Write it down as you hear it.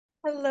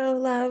Hello,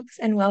 loves,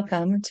 and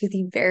welcome to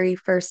the very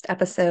first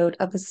episode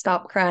of the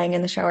Stop Crying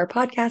in the Shower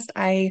podcast.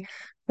 I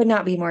could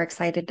not be more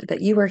excited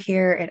that you are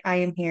here and I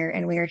am here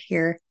and we are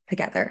here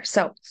together.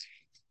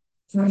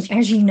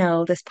 As you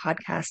know, this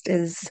podcast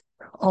is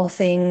all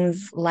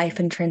things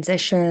life and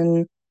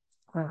transition,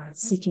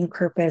 seeking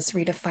purpose,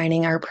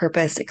 redefining our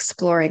purpose,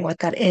 exploring what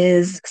that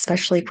is,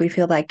 especially if we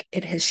feel like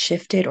it has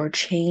shifted or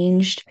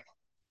changed.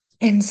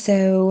 And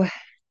so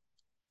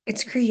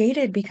it's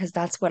created because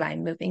that's what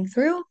I'm moving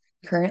through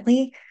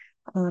currently.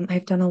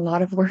 I've done a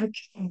lot of work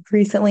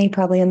recently,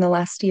 probably in the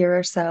last year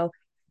or so,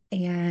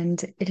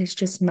 and it is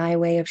just my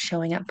way of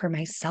showing up for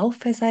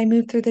myself as I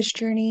move through this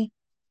journey.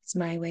 It's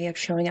my way of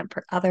showing up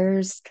for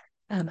others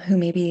who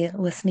may be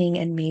listening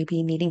and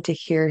maybe needing to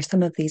hear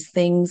some of these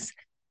things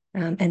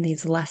and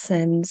these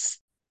lessons.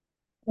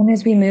 And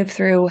as we move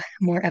through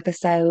more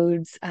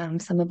episodes,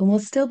 some of them will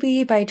still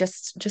be by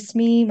just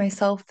me,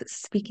 myself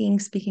speaking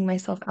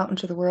myself out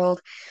into the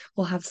world.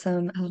 We'll have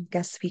some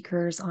guest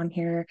speakers on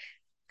here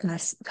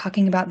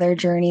talking about their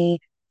journey,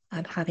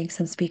 having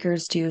some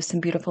speakers do some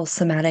beautiful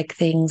somatic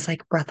things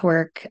like breath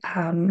work,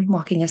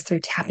 walking us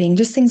through tapping,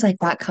 just things like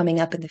that coming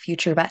up in the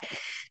future. But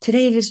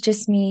today it is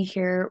just me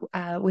here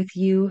with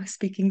you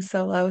speaking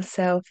solo.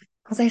 So,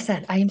 as I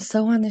said, I am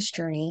so on this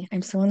journey.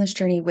 I'm so on this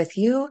journey with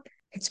you.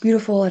 It's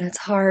beautiful and it's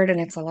hard and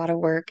it's a lot of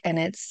work and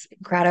it's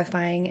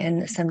gratifying.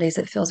 And some days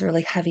it feels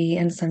really heavy,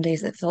 and some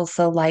days it feels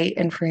so light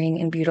and freeing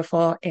and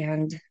beautiful.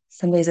 And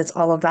some days it's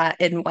all of that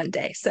in one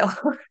day. So,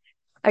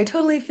 I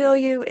totally feel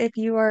you if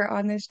you are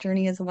on this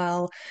journey as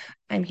well.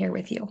 I'm here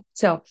with you.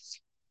 So,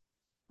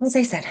 as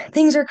I said,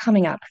 things are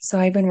coming up. So,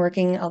 I've been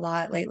working a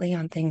lot lately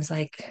on things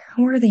like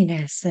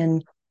worthiness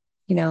and,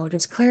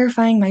 just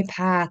clarifying my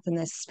path and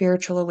this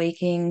spiritual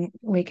awakening,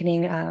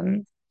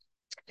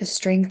 just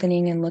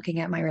strengthening and looking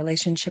at my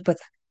relationship with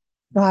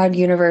God,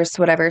 universe,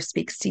 whatever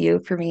speaks to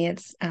you. For me,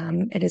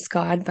 it is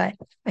God, but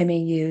I may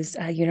use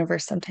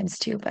universe sometimes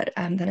too. But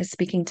that is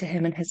speaking to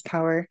Him and His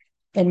power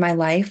in my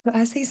life. But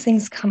as these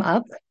things come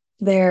up,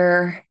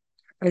 there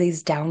are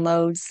these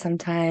downloads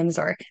sometimes,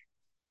 or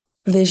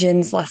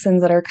visions,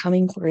 lessons that are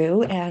coming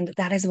through, and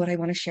that is what I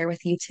want to share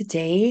with you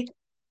today.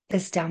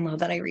 This download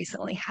that I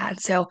recently had.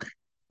 So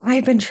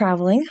I've been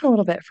traveling a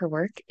little bit for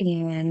work,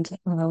 and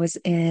I was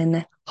in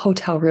a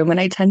hotel room, and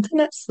I tend to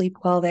not sleep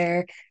well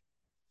there.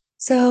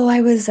 So I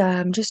was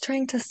just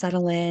trying to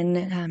settle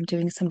in,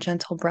 doing some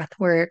gentle breath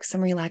work, some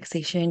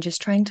relaxation,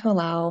 just trying to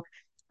allow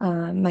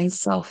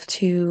myself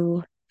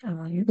to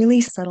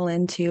really settle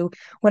into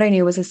what I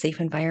knew was a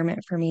safe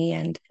environment for me,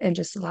 and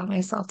just allow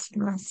myself to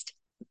rest.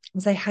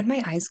 As I had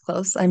my eyes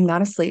closed, I'm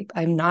not asleep,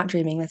 I'm not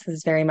dreaming. This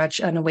is very much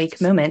an awake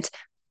moment.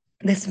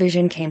 This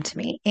vision came to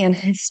me, and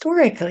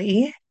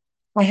historically,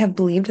 I have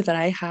believed that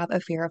I have a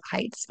fear of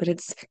heights, but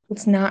it's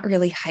not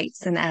really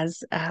heights. And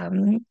as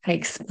I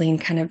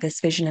explained kind of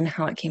this vision and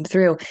how it came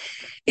through,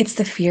 it's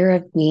the fear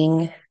of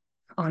being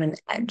on an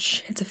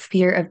edge. It's a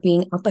fear of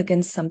being up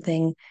against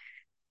something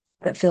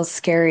that feels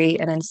scary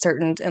and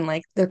uncertain, and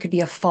like there could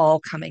be a fall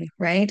coming,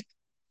 right?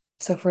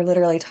 So if we're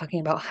literally talking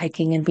about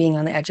hiking and being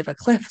on the edge of a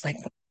cliff, like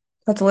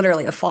that's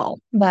literally a fall.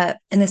 But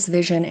in this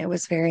vision, it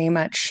was very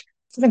much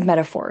sort of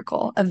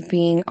metaphorical of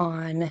being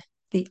on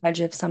the edge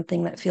of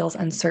something that feels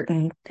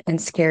uncertain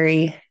and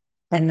scary,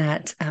 and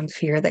that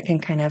fear that can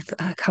kind of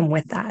come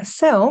with that.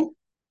 So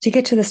to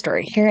get to the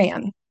story, here I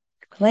am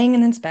laying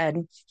in this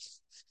bed.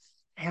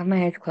 I have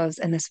my eyes closed,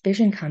 and this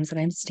vision comes, and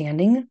I'm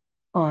standing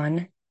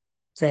on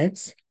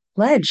this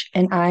ledge,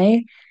 and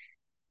I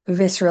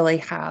viscerally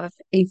have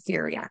a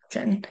fear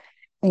reaction.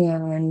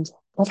 And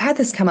I've had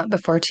this come up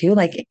before too,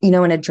 like, in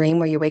a dream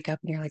where you wake up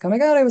and you're like, oh my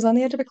God, I was on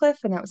the edge of a cliff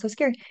and that was so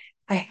scary.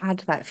 I had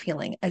that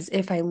feeling as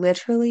if I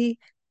literally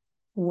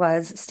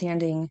was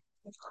standing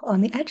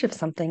on the edge of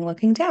something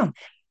looking down.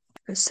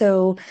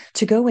 So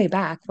to go way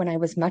back when I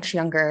was much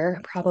younger,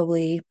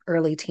 probably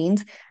early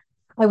teens,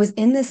 I was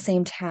in this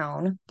same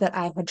town that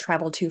I had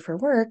traveled to for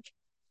work,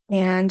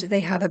 and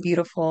they have a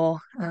beautiful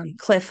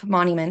cliff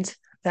monument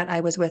that I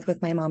was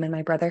with my mom and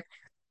my brother.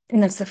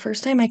 And that's the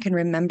first time I can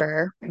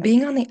remember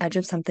being on the edge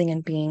of something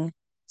and being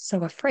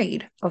so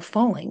afraid of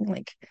falling,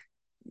 like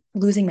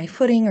losing my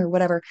footing or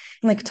whatever,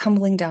 and like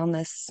tumbling down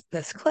this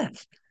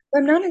cliff.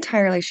 I'm not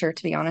entirely sure,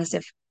 to be honest,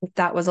 if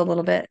that was a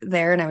little bit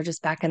there and I was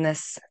just back in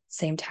this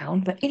same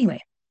town. But anyway,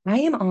 I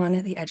am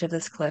on the edge of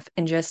this cliff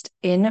and just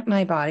in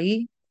my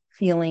body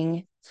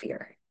feeling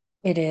fear.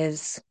 It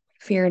is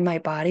fear in my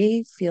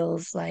body,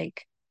 feels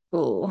like,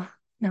 oh,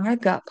 now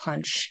I've got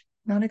punch.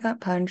 Not a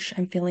gut punch.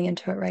 I'm feeling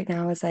into it right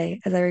now as I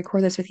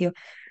record this with you.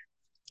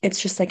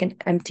 It's just like an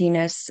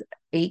emptiness,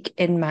 ache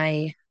in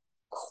my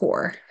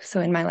core,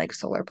 so in my like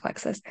solar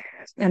plexus,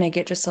 and I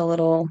get just a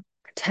little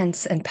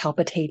tense and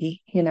palpitating.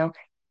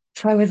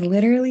 So I was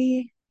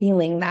literally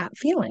feeling that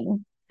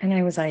feeling, and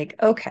I was like,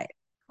 okay,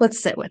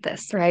 let's sit with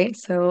this, right?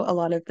 So a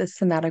lot of the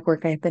somatic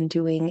work I've been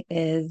doing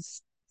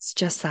is it's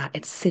just that.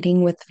 It's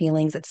sitting with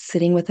feelings, it's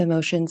sitting with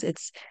emotions,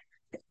 it's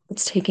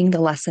taking the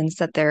lessons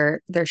that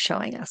they're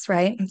showing us,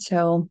 right? And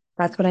so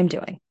that's what I'm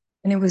doing.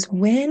 And it was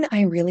when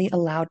I really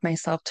allowed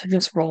myself to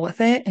just roll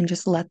with it and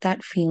just let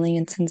that feeling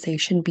and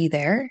sensation be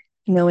there,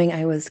 knowing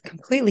I was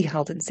completely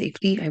held in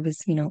safety. I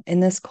was, in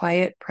this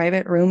quiet,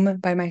 private room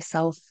by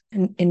myself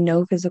and in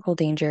no physical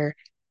danger.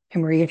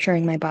 I'm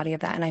reassuring my body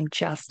of that. And I'm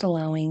just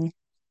allowing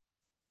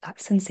that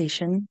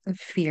sensation of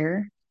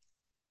fear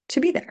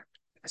to be there.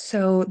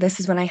 So this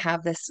is when I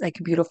have this like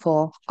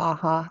beautiful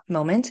aha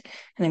moment,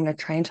 and I'm going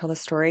to try and tell the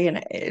story,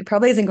 and it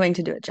probably isn't going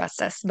to do it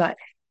justice, but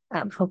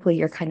hopefully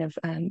you're kind of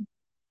going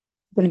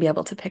to be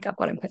able to pick up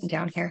what I'm putting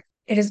down here.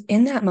 It is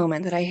in that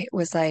moment that I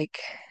was like,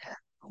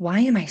 why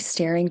am I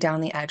staring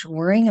down the edge,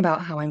 worrying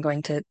about how I'm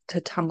going to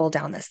tumble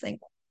down this thing?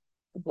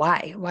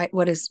 Why? Why?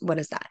 What is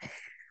that?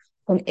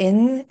 And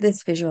in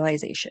this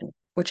visualization,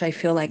 which I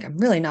feel like I'm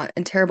really not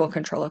in terrible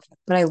control of,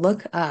 but I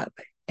look up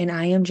and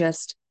I am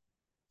just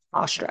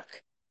awestruck.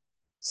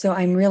 So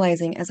I'm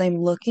realizing as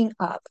I'm looking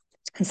up,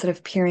 instead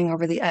of peering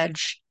over the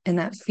edge in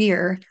that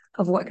fear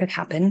of what could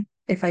happen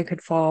if I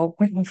could fall,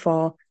 when I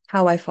fall,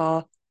 how I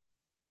fall,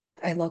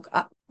 I look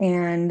up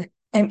and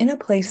I'm in a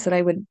place that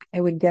I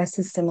would guess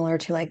is similar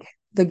to like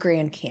the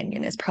Grand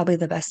Canyon is probably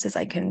the best as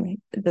I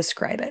can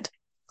describe it.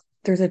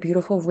 There's a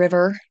beautiful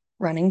river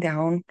running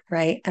down,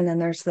 right? And then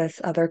there's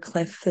this other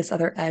cliff, this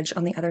other edge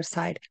on the other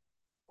side.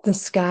 The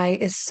sky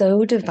is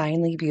so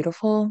divinely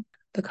beautiful.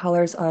 The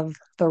colors of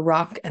the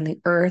rock and the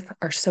earth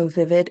are so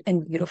vivid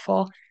and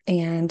beautiful.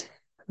 And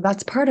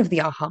that's part of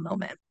the aha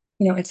moment.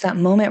 It's that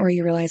moment where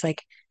you realize,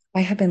 like, I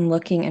have been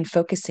looking and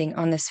focusing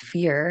on this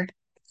fear.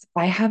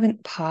 I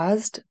haven't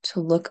paused to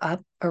look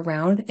up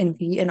around and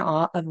be in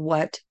awe of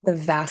what the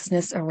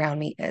vastness around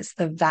me is,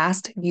 the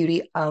vast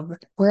beauty of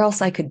where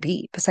else I could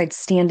be besides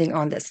standing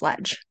on this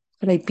ledge.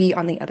 Could I be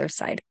on the other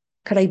side?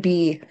 Could I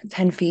be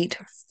 10 feet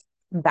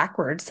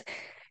backwards,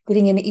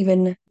 getting an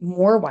even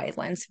more wide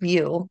lens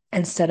view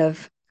instead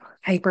of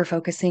hyper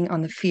focusing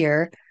on the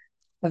fear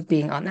of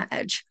being on that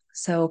edge?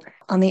 So,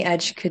 on the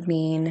edge could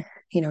mean,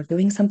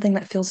 doing something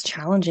that feels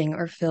challenging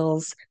or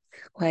feels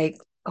like,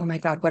 oh my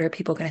God, what are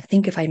people going to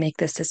think if I make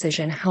this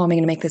decision? How am I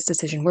going to make this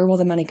decision? Where will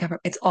the money come from?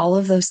 It's all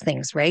of those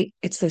things, right?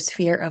 It's those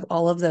fear of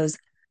all of those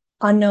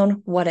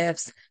unknown what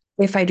ifs.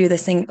 If I do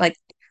this thing, like,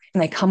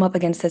 and I come up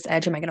against this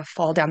edge, am I going to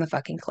fall down the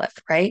fucking cliff,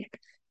 right?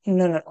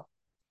 No, no, no.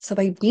 So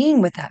by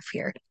being with that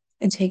fear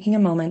and taking a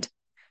moment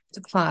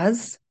to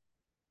pause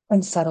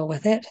and settle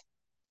with it,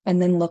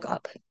 and then look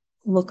up,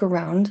 look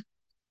around,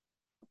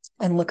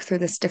 and look through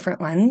this different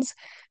lens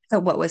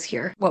at what was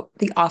here, what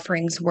the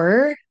offerings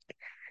were,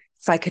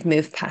 if I could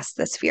move past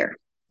this fear,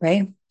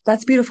 right?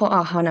 That's beautiful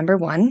aha number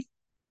one.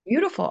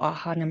 Beautiful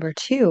aha number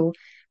two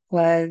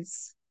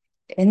was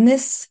in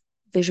this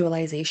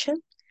visualization,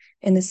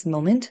 in this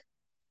moment.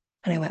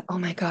 And I went, oh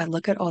my God,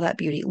 look at all that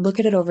beauty. Look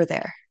at it over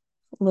there.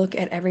 Look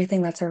at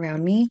everything that's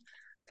around me.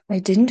 I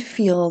didn't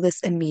feel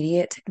this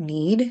immediate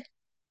need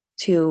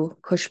to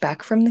push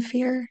back from the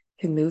fear,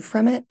 to move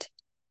from it.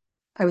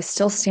 I was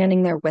still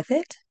standing there with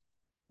it,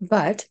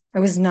 but I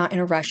was not in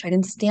a rush. I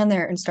didn't stand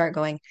there and start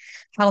going,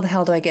 how the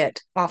hell do I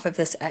get off of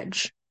this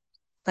edge?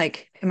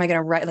 Like, am I going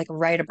to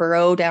ride a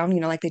burrow down,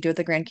 like they do at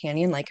the Grand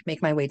Canyon, like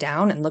make my way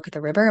down and look at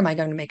the river? Am I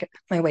going to make it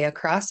my way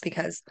across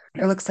because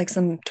there looks like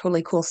some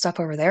totally cool stuff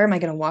over there? Am I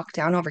going to walk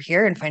down over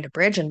here and find a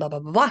bridge and blah, blah,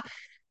 blah, blah?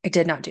 I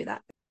did not do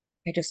that.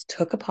 I just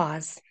took a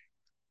pause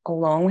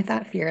along with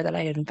that fear that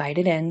I had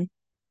invited in,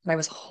 that I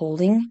was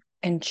holding,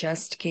 and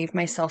just gave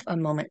myself a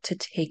moment to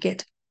take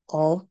it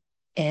all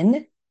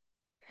in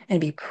and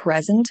be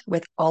present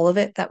with all of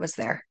it that was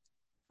there.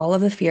 All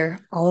of the fear,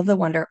 all of the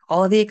wonder,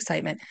 all of the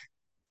excitement,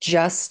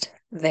 just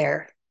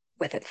there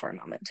with it for a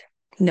moment.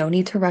 No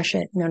need to rush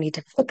it, no need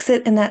to fix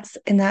it in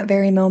that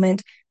very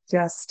moment,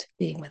 just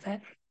being with it.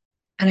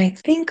 And I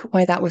think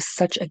why that was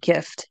such a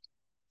gift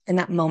in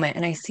that moment,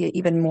 and I see it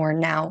even more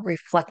now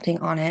reflecting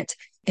on it,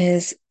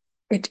 is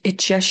it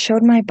just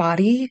showed my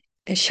body,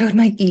 it showed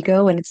my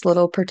ego and its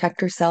little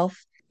protector self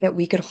that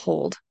we could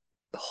hold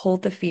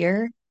the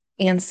fear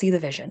and see the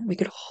vision. We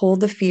could hold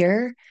the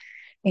fear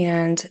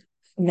and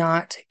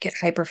not get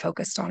hyper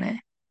focused on it.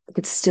 It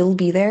could still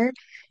be there.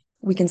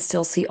 We can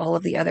still see all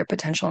of the other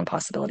potential and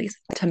possibilities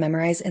to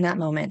memorize in that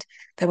moment,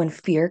 that when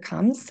fear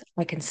comes,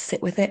 I can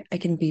sit with it, I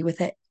can be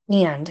with it,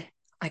 and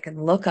I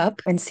can look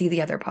up and see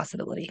the other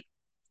possibility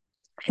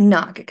and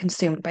not get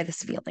consumed by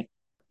this feeling.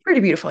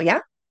 Pretty beautiful, yeah?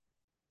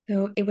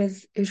 So it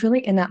was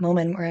really in that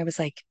moment where I was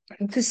like,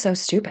 this is so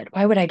stupid.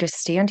 Why would I just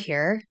stand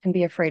here and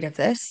be afraid of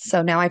this?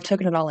 So now I've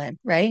taken it all in,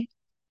 right?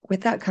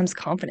 With that comes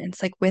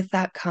confidence. Like with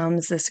that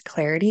comes this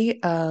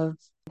clarity of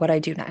what I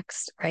do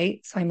next,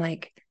 right? So I'm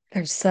like,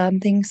 there's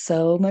something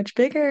so much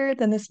bigger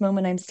than this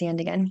moment I'm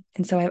standing in.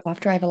 And so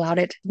after I've allowed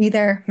it to be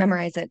there,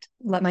 memorize it,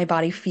 let my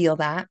body feel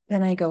that,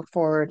 then I go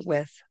forward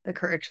with the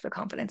courage, the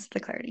confidence, the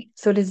clarity.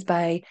 So it is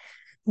by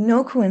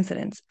no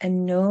coincidence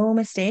and no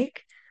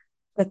mistake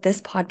that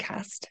this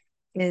podcast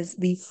is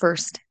the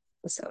first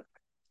episode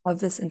of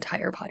this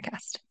entire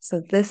podcast.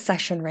 So this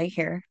session right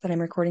here that I'm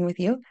recording with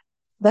you,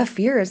 the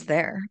fear is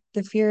there.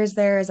 The fear is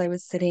there as I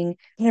was sitting,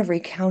 kind of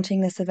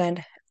recounting this event,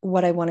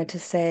 what I wanted to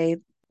say.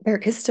 There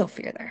is still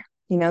fear there.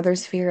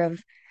 There's fear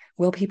of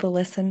Will people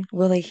listen?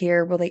 Will they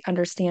hear? Will they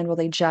understand? Will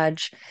they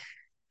judge?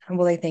 And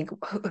will they think,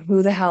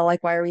 who the hell,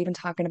 like, why are we even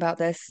talking about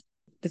this?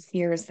 The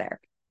fear is there,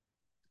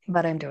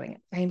 but I'm doing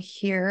it. I'm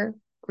here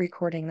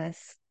recording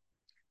this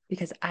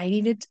because I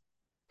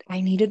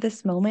needed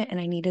this moment and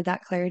I needed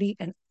that clarity.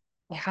 And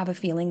I have a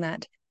feeling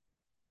that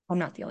I'm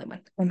not the only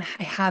one.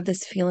 I have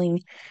this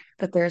feeling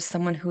that there's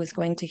someone who is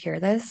going to hear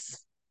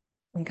this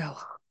and go,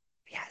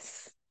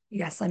 yes,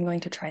 yes, I'm going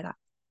to try that.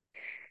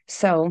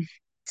 So,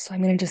 so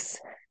I'm going to just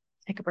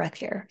take a breath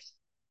here.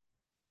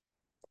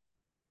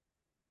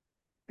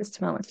 Just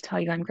a moment to tell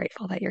you I'm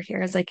grateful that you're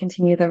here as I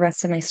continue the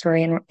rest of my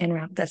story and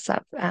wrap this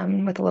up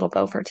with a little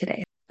bow for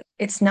today.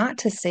 It's not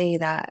to say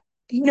that,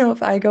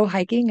 if I go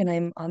hiking and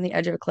I'm on the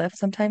edge of a cliff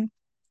sometime,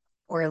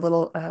 or a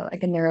little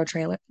like a narrow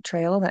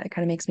trail that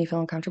kind of makes me feel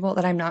uncomfortable,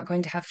 that I'm not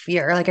going to have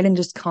fear. Like I didn't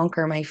just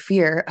conquer my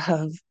fear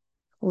of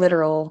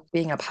literal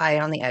being up high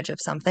on the edge of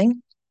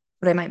something,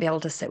 but I might be able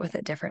to sit with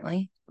it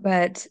differently.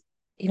 But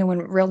when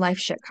real life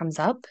shit comes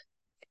up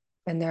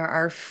and there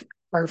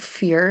are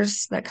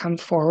fears that come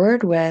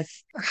forward with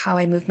how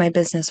I move my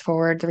business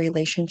forward, the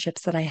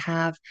relationships that I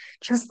have,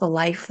 just the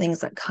life things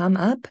that come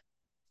up,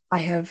 I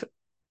have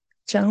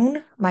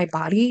shown my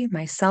body,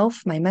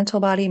 myself, my mental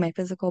body, my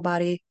physical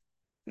body,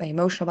 my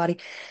emotional body,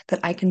 that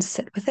I can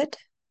sit with it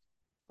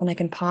and I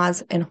can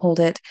pause and hold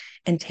it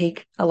and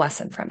take a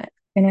lesson from it.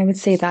 And I would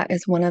say that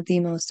is one of the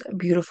most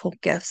beautiful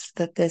gifts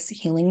that this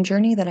healing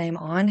journey that I'm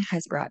on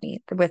has brought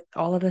me, with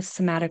all of the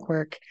somatic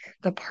work,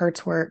 the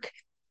parts work,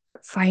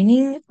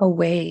 finding a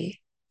way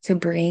to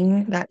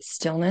bring that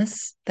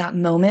stillness, that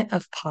moment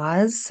of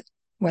pause,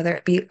 whether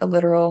it be a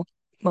literal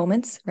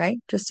moments, right?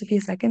 Just a few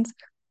seconds,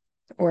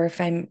 or if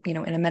I'm, in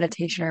a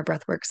meditation or a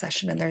breath work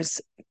session and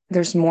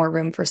there's more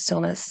room for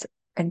stillness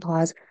and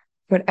pause,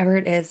 whatever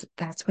it is,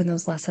 that's when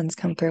those lessons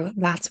come through.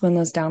 That's when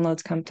those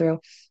downloads come through.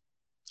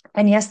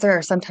 And yes, there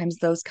are sometimes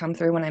those come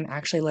through when I'm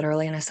actually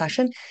literally in a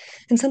session.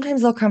 And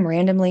sometimes they'll come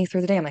randomly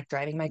through the day. I'm like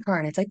driving my car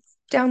and it's like,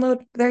 download,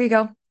 there you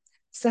go.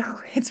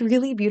 So it's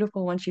really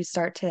beautiful once you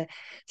start to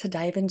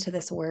dive into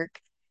this work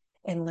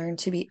and learn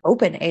to be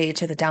open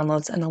to the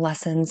downloads and the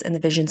lessons and the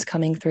visions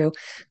coming through,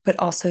 but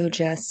also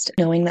just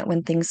knowing that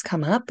when things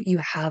come up, you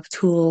have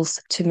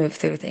tools to move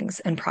through things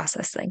and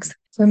process things.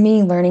 For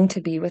me, learning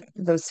to be with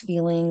those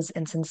feelings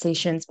and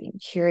sensations, being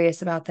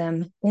curious about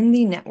them in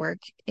the network,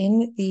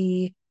 in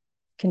the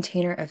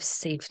container of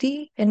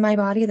safety in my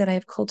body that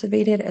I've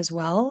cultivated as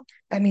well.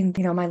 I mean,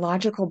 my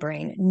logical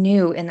brain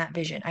knew in that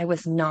vision I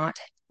was not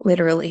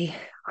literally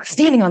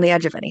standing on the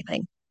edge of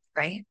anything,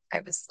 right?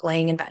 I was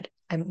laying in bed.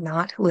 I'm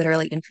not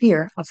literally in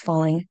fear of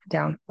falling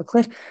down a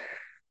cliff.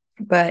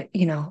 But,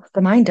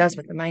 the mind does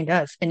what the mind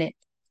does. And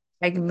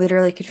I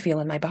literally could feel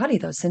in my body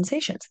those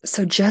sensations.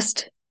 So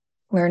just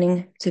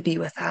learning to be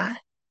with that.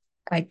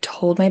 I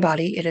told my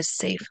body it is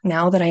safe.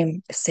 Now that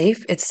I'm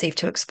safe, it's safe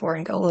to explore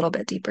and go a little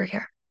bit deeper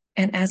here.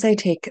 And as I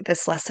take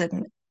this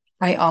lesson,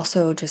 I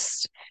also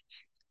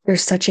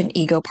there's such an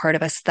ego part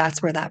of us.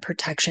 That's where that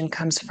protection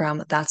comes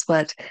from. That's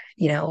what,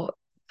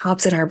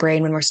 pops in our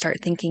brain when we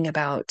start thinking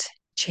about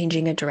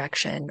changing a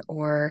direction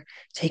or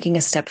taking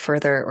a step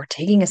further or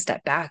taking a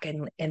step back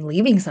and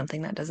leaving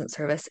something that doesn't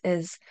serve us,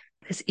 is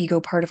this ego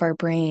part of our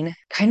brain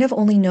kind of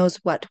only knows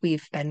what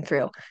we've been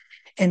through.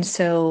 And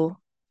so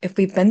if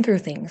we've been through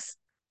things,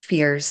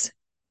 fears,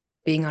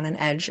 being on an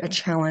edge, a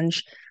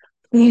challenge,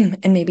 and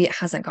maybe it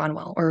hasn't gone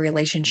well, or a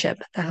relationship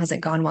that hasn't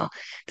gone well,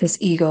 this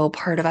ego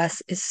part of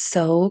us is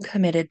so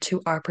committed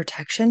to our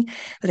protection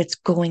that it's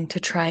going to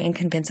try and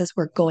convince us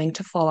we're going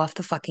to fall off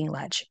the fucking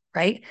ledge,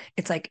 right?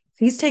 It's like,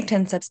 please take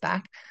 10 steps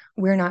back.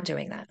 We're not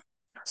doing that.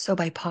 So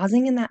by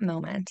pausing in that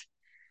moment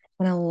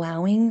and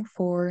allowing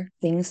for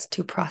things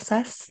to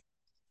process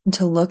and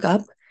to look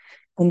up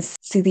and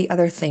see the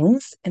other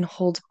things and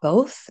hold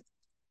both,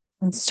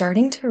 and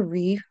starting to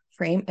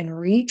reframe and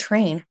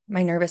retrain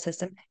my nervous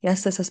system.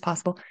 Yes, this is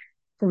possible.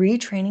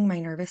 Retraining my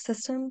nervous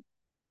system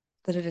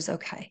that it is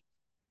okay,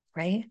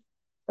 right?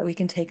 That we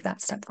can take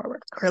that step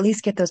forward, or at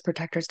least get those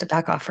protectors to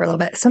back off for a little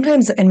bit.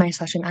 Sometimes in my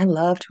session, I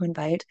love to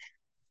invite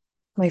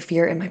my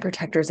fear and my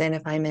protectors in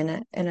if I'm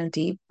in a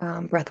deep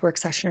breathwork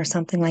session or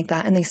something like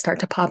that, and they start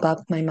to pop up.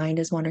 My mind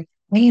is wandering.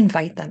 I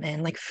invite them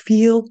in, like,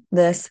 feel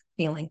this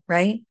feeling,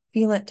 right?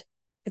 Feel it.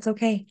 It's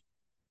okay.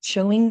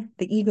 Showing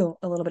the ego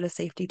a little bit of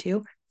safety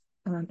too,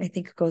 I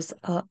think goes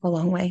a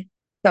long way.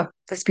 So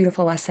this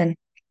beautiful lesson: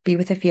 be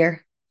with the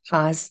fear,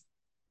 pause,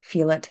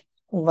 feel it,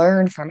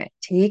 learn from it,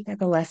 take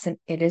the lesson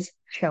it is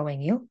showing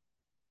you.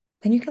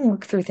 Then you can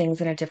look through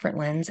things in a different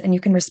lens and you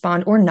can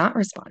respond or not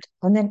respond,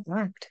 and then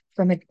act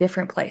from a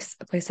different place,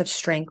 a place of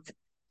strength,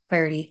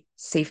 clarity,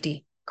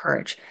 safety,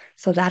 courage.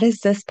 So that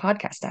is this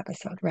podcast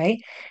episode, right?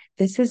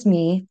 This is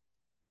me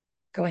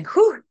going,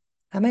 whew,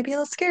 that might be a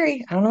little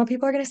scary. I don't know what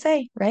people are going to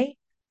say, right?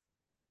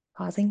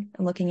 Pausing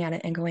and looking at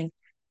it and going,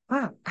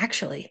 wow,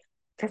 actually,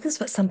 this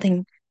is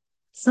something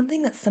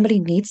that somebody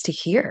needs to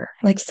hear.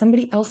 Like,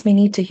 somebody else may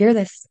need to hear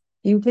this.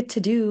 You get to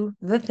do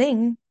the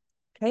thing.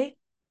 Okay.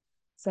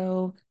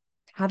 So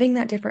having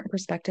that different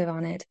perspective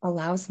on it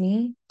allows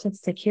me to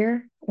sit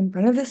here in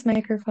front of this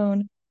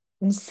microphone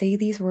and say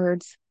these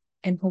words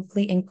and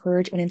hopefully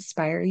encourage and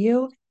inspire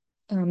you.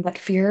 That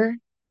fear,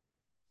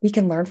 we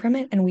can learn from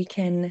it and we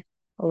can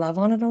love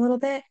on it a little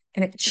bit,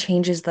 and it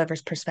changes the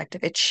other's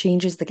perspective. It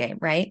changes the game,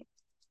 right?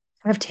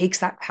 Kind of takes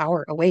that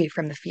power away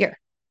from the fear.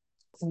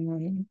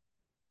 Um,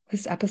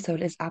 this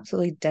episode is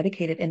absolutely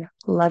dedicated in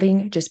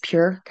loving just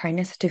pure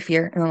kindness to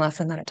fear and the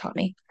lesson that it taught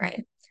me,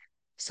 right?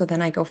 So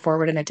then I go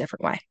forward in a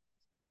different way.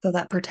 So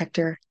that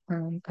protector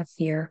of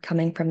fear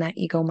coming from that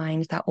ego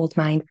mind, that old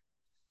mind,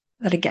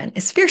 that again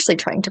is fiercely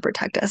trying to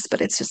protect us,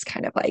 but it's just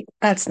kind of like,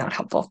 that's not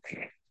helpful.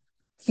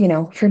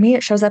 For me,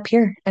 it shows up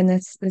here in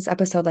this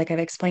episode, like I've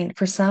explained.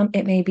 For some,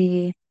 it may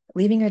be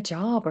leaving a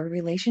job or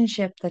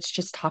relationship that's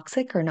just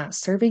toxic or not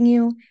serving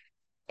you.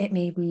 It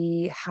may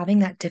be having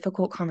that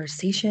difficult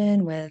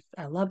conversation with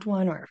a loved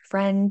one or a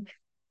friend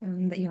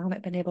that you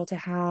haven't been able to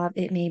have.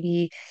 It may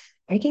be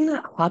making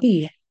that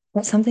hobby,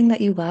 that's something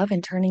that you love,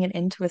 and turning it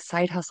into a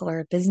side hustle or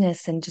a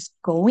business and just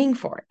going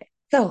for it.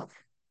 So,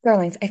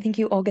 darlings, I think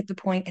you all get the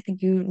point. I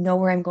think you know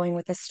where I'm going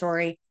with this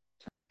story.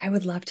 I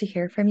would love to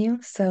hear from you.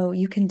 So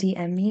you can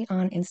DM me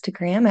on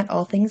Instagram at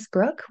All Things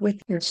Brooke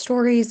with your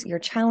stories, your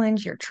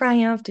challenge, your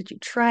triumph. Did you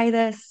try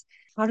this?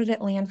 How did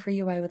it land for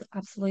you? I would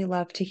absolutely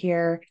love to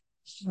hear.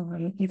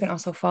 You can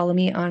also follow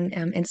me on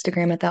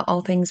Instagram at the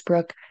All Things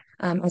Brooke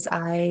as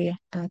I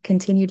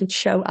continue to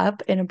show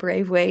up in a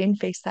brave way and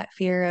face that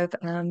fear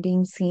of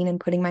being seen and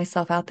putting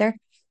myself out there.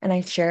 And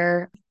I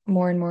share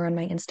more and more on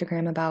my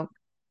Instagram about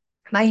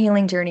my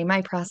healing journey,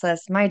 my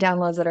process, my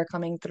downloads that are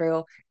coming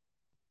through.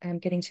 I'm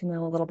getting to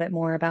know a little bit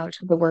more about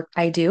the work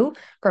I do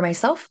for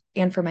myself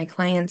and for my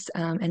clients,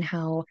 and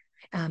how,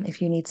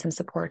 if you need some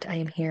support, I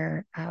am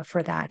here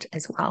for that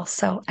as well.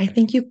 So I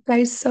thank you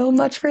guys so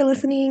much for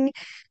listening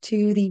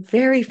to the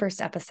very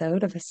first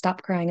episode of the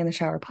Stop Crying in the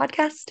Shower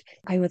podcast.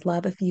 I would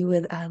love if you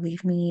would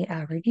leave me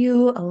a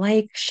review, a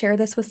like, share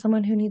this with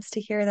someone who needs to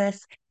hear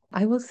this.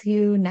 I will see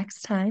you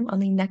next time on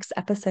the next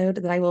episode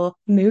that I will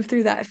move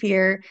through that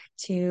fear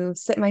to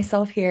sit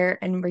myself here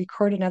and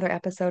record another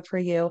episode for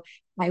you.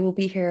 I will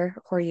be here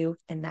for you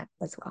in that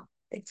as well.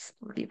 Thanks.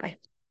 Love you. Bye.